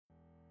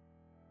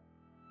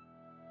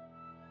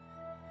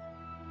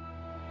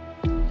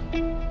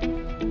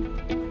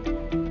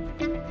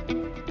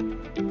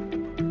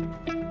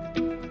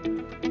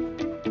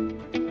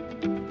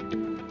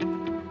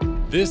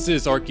This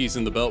is Archies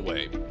in the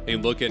Beltway, a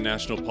look at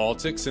national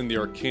politics and the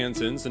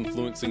Arkansans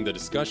influencing the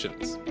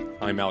discussions.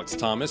 I'm Alex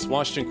Thomas,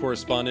 Washington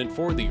correspondent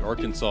for the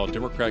Arkansas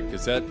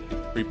Democrat-Gazette,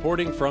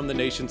 reporting from the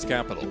nation's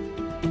capital.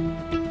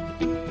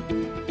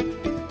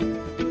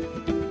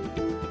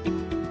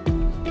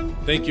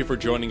 Thank you for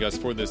joining us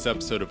for this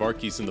episode of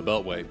Archies in the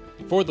Beltway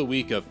for the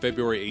week of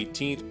February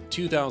 18th,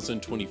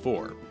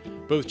 2024.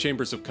 Both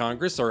chambers of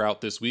Congress are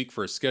out this week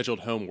for a scheduled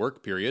home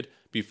work period.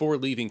 Before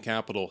leaving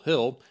Capitol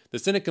Hill, the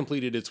Senate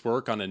completed its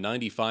work on a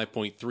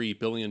 $95.3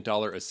 billion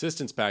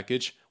assistance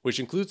package, which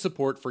includes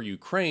support for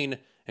Ukraine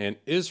and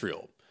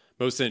Israel.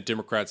 Most Senate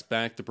Democrats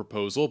backed the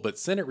proposal, but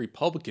Senate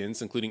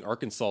Republicans, including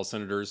Arkansas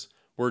senators,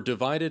 were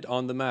divided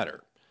on the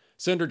matter.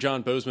 Senator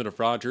John Boozman of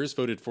Rogers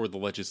voted for the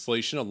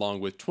legislation along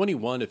with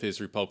 21 of his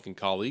Republican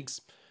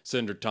colleagues.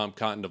 Senator Tom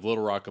Cotton of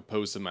Little Rock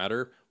opposed the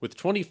matter, with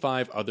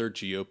 25 other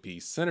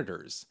GOP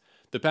senators.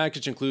 The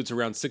package includes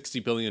around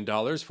 $60 billion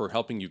for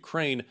helping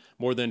Ukraine,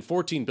 more than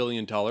 $14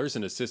 billion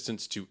in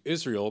assistance to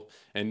Israel,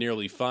 and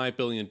nearly $5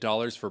 billion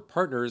for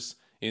partners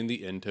in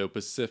the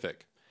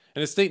Indo-Pacific.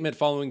 In a statement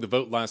following the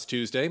vote last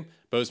Tuesday,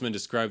 Boozman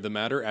described the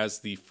matter as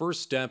the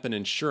first step in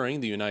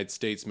ensuring the United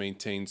States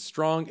maintains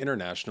strong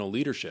international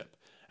leadership.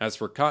 As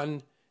for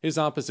Cotton, his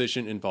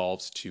opposition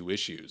involves two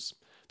issues.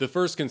 The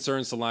first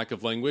concerns the lack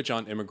of language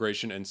on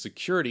immigration and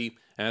security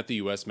at the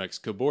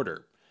U.S.-Mexico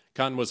border.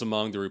 Cotton was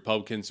among the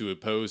Republicans who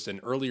opposed an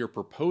earlier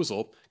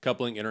proposal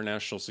coupling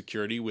international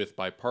security with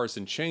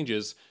bipartisan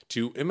changes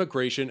to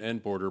immigration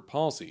and border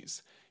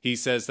policies. He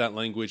says that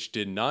language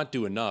did not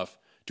do enough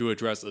to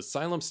address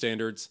asylum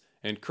standards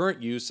and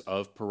current use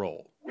of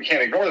parole. We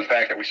can't ignore the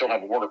fact that we still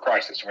have a border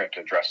crisis. We have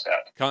to address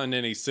that. Cotton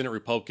and a Senate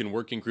Republican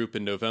working group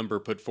in November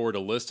put forward a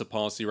list of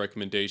policy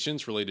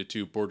recommendations related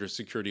to border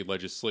security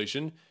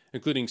legislation,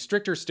 including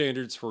stricter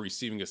standards for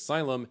receiving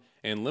asylum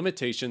and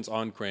limitations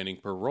on granting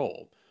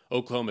parole.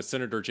 Oklahoma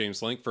Senator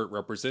James Lankford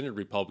represented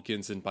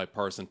Republicans in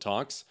bipartisan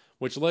talks,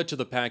 which led to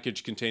the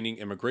package containing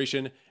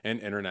immigration and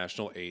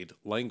international aid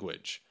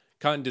language.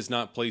 Cotton does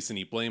not place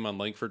any blame on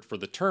Lankford for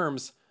the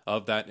terms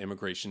of that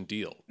immigration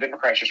deal.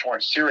 Democrats just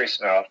weren't serious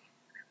enough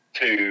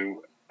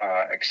to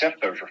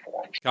accept those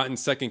reforms.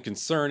 Cotton's second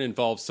concern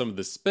involves some of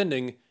the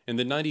spending in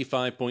the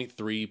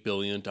 $95.3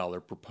 billion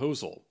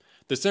proposal.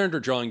 The senator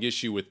drawing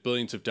issue with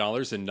billions of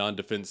dollars in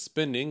non-defense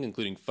spending,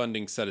 including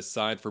funding set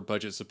aside for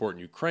budget support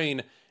in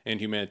Ukraine and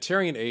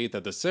humanitarian aid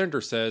that the senator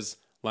says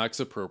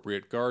lacks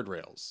appropriate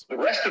guardrails. The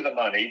rest of the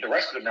money, the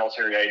rest of the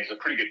military aid is a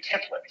pretty good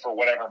template for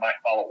whatever might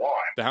follow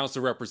on. The House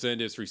of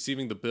Representatives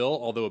receiving the bill,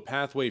 although a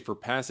pathway for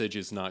passage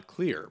is not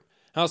clear.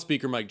 House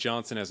Speaker Mike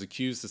Johnson has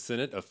accused the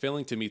Senate of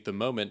failing to meet the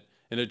moment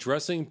in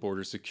addressing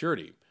border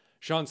security.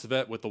 Sean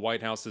Savett with the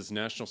White House's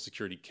National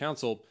Security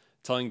Council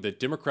telling the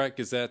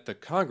Democrat-Gazette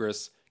that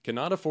Congress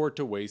cannot afford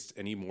to waste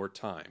any more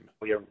time.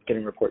 We are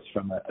getting reports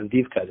from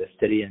Avdiivka, the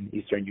city in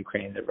eastern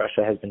Ukraine, that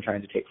Russia has been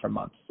trying to take for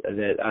months,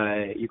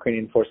 that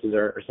Ukrainian forces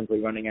are simply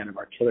running out of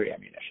artillery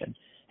ammunition.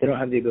 They don't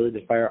have the ability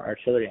to fire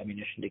artillery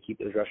ammunition to keep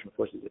those Russian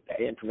forces at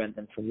bay and prevent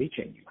them from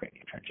reaching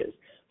Ukrainian trenches.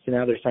 So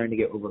now they're starting to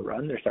get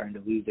overrun, they're starting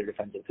to lose their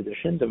defensive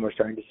positions, and we're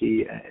starting to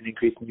see an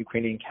increase in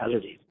Ukrainian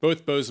casualties.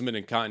 Both Boozman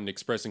and Cotton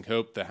expressing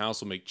hope the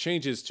House will make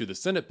changes to the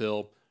Senate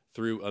bill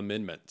through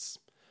amendments.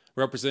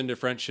 Representative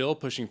French Hill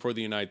pushing for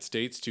the United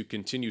States to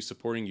continue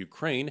supporting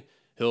Ukraine.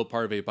 Hill,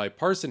 part of a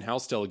bipartisan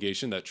House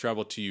delegation that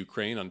traveled to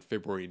Ukraine on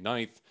February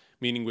 9th,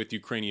 meeting with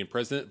Ukrainian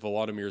President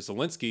Volodymyr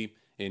Zelensky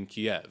in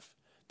Kiev.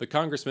 The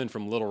congressman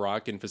from Little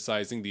Rock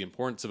emphasizing the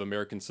importance of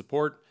American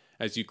support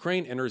as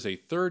Ukraine enters a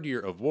third year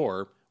of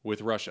war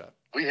with Russia.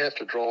 We have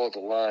to draw the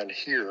line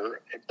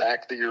here and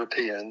back the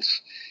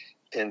Europeans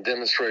in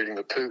demonstrating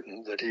to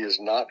Putin that he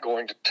is not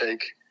going to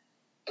take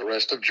the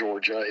rest of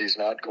Georgia, he's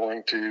not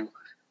going to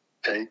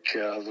take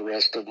the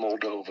rest of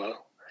Moldova,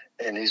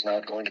 and he's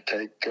not going to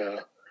take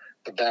the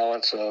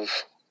balance of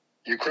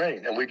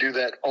Ukraine. And we do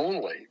that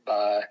only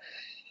by,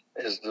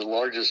 as the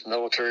largest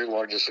military,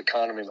 largest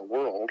economy in the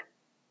world,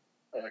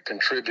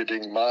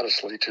 contributing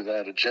modestly to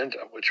that agenda,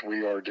 which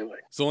we are doing.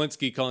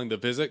 Zelensky calling the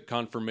visit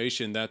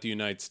confirmation that the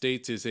United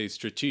States is a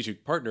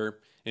strategic partner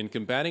in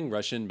combating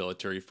Russian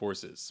military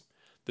forces.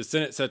 The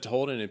Senate set to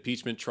hold an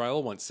impeachment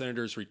trial once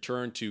senators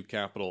return to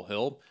Capitol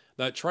Hill.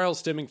 That trial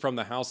stemming from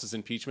the House's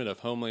impeachment of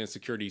Homeland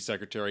Security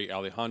Secretary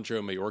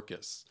Alejandro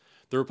Mayorkas.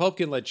 The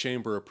Republican-led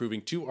chamber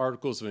approving 2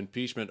 articles of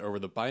impeachment over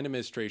the Biden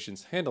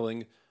administration's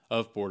handling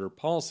of border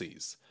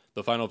policies.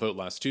 The final vote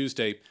last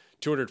Tuesday,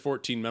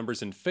 214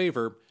 members in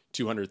favor,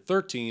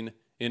 213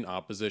 in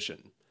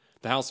opposition.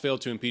 The House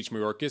failed to impeach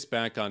Mayorkas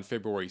back on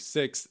February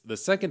 6th, the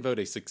second vote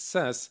a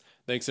success,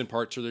 thanks in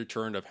part to the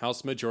return of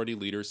House Majority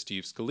Leader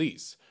Steve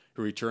Scalise,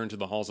 who returned to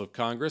the halls of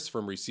Congress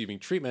from receiving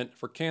treatment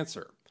for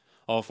cancer.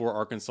 All 4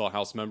 Arkansas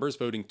House members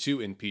voting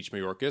to impeach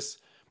Mayorkas.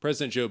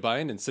 President Joe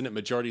Biden and Senate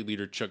Majority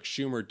Leader Chuck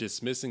Schumer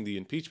dismissing the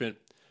impeachment.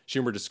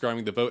 Schumer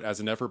describing the vote as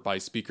an effort by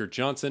Speaker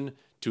Johnson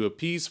to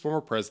appease former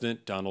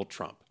President Donald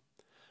Trump.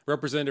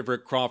 Representative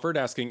Rick Crawford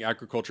asking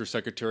Agriculture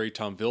Secretary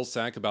Tom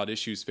Vilsack about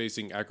issues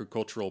facing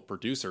agricultural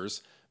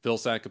producers.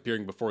 Vilsack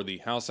appearing before the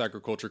House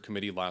Agriculture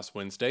Committee last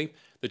Wednesday,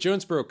 the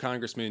Jonesboro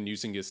congressman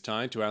using his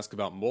time to ask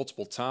about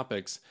multiple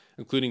topics,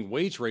 including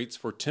wage rates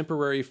for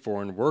temporary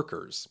foreign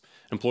workers.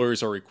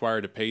 Employers are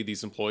required to pay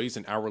these employees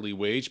an hourly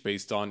wage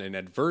based on an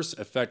adverse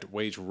effect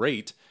wage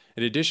rate,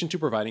 in addition to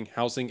providing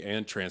housing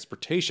and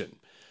transportation.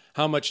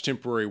 How much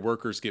temporary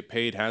workers get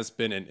paid has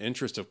been an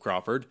interest of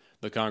Crawford.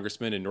 The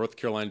congressman and North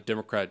Carolina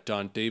Democrat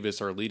Don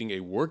Davis are leading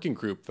a working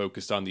group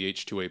focused on the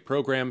H-2A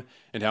program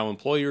and how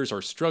employers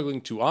are struggling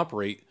to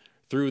operate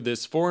through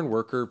this foreign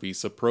worker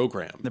visa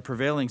program. The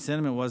prevailing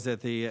sentiment was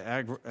that the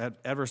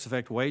adverse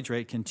effect wage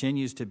rate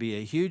continues to be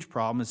a huge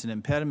problem. It's an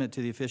impediment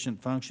to the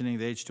efficient functioning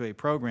of the H-2A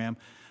program.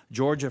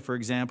 Georgia, for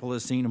example,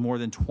 has seen a more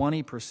than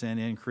 20%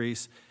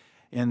 increase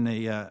in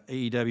the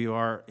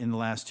AEWR in the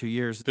last 2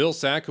 years.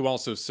 Vilsack, who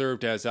also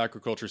served as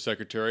Agriculture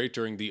Secretary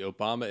during the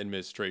Obama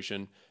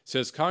administration,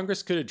 says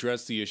Congress could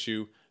address the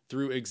issue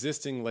through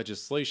existing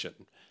legislation.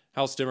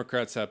 House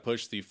Democrats have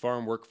pushed the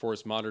Farm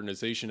Workforce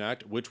Modernization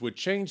Act, which would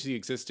change the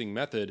existing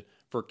method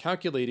for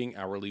calculating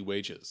hourly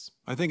wages.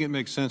 I think it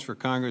makes sense for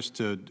Congress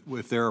to,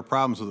 if there are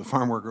problems with the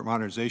Farm Worker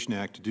Modernization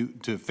Act,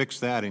 to fix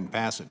that and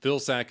pass it.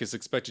 Vilsack is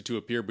expected to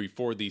appear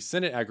before the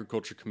Senate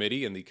Agriculture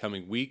Committee in the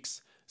coming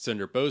weeks.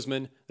 Senator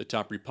Boozman, the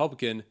top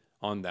Republican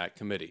on that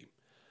committee.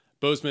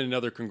 Boozman and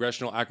other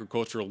congressional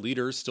agricultural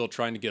leaders still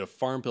trying to get a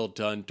farm bill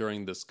done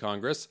during this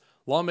Congress.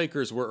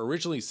 Lawmakers were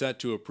originally set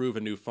to approve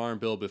a new farm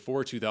bill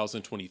before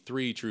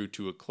 2023 drew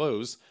to a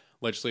close.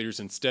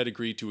 Legislators instead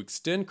agreed to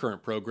extend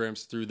current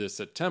programs through this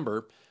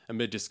September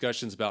amid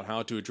discussions about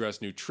how to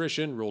address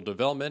nutrition, rural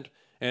development,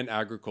 and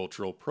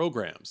agricultural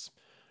programs.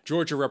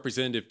 Georgia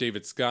Representative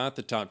David Scott,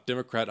 the top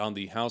Democrat on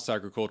the House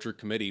Agriculture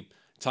Committee,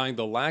 tying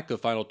the lack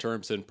of final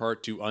terms in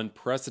part to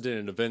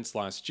unprecedented events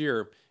last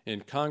year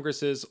in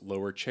Congress's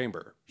lower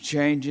chamber.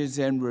 Changes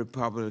in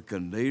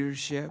Republican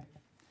leadership,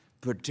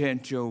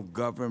 potential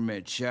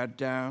government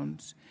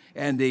shutdowns,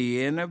 and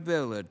the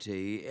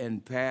inability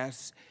to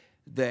pass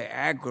the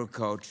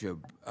agriculture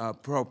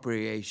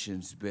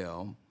appropriations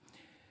bill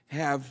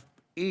have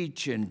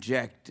each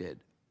injected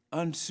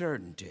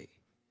uncertainty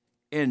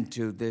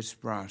into this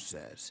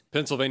process.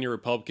 Pennsylvania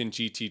Republican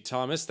G.T.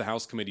 Thomas, the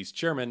House Committee's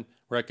chairman,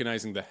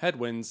 recognizing the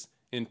headwinds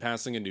in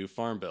passing a new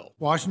farm bill.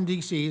 Washington,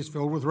 D.C. is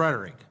filled with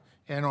rhetoric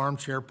and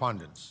armchair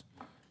pundits.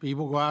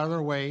 People go out of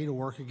their way to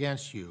work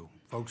against you.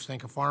 Folks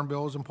think a farm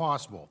bill is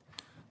impossible,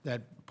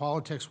 that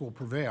politics will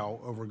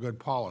prevail over good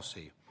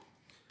policy,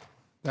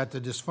 that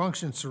the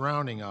dysfunction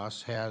surrounding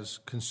us has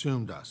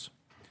consumed us.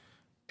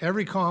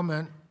 Every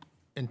comment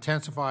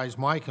intensifies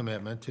my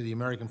commitment to the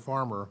American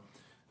farmer.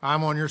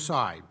 I'm on your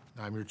side.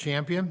 I'm your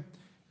champion,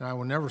 and I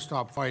will never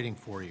stop fighting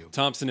for you.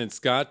 Thompson and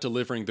Scott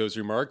delivering those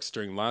remarks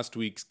during last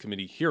week's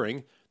committee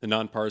hearing. The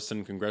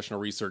nonpartisan Congressional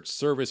Research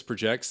Service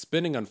projects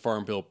spending on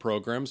farm bill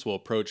programs will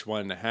approach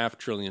 $1.5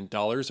 trillion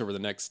over the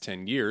next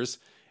 10 years.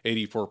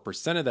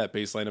 84% of that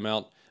baseline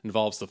amount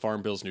involves the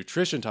Farm Bill's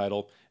nutrition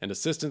title and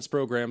assistance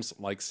programs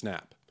like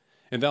SNAP.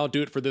 And that'll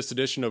do it for this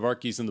edition of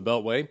Arkies in the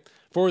Beltway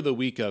for the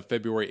week of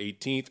February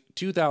 18th,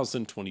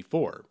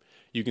 2024.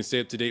 You can stay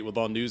up to date with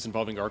all news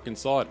involving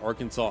Arkansas at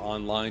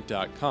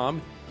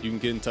arkansasonline.com. You can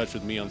get in touch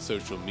with me on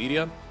social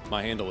media.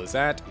 My handle is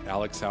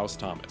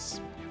 @AlexHouseThomas.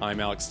 I'm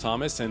Alex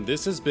Thomas, and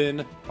this has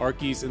been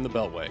Arkies in the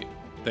Beltway.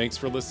 Thanks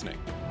for listening.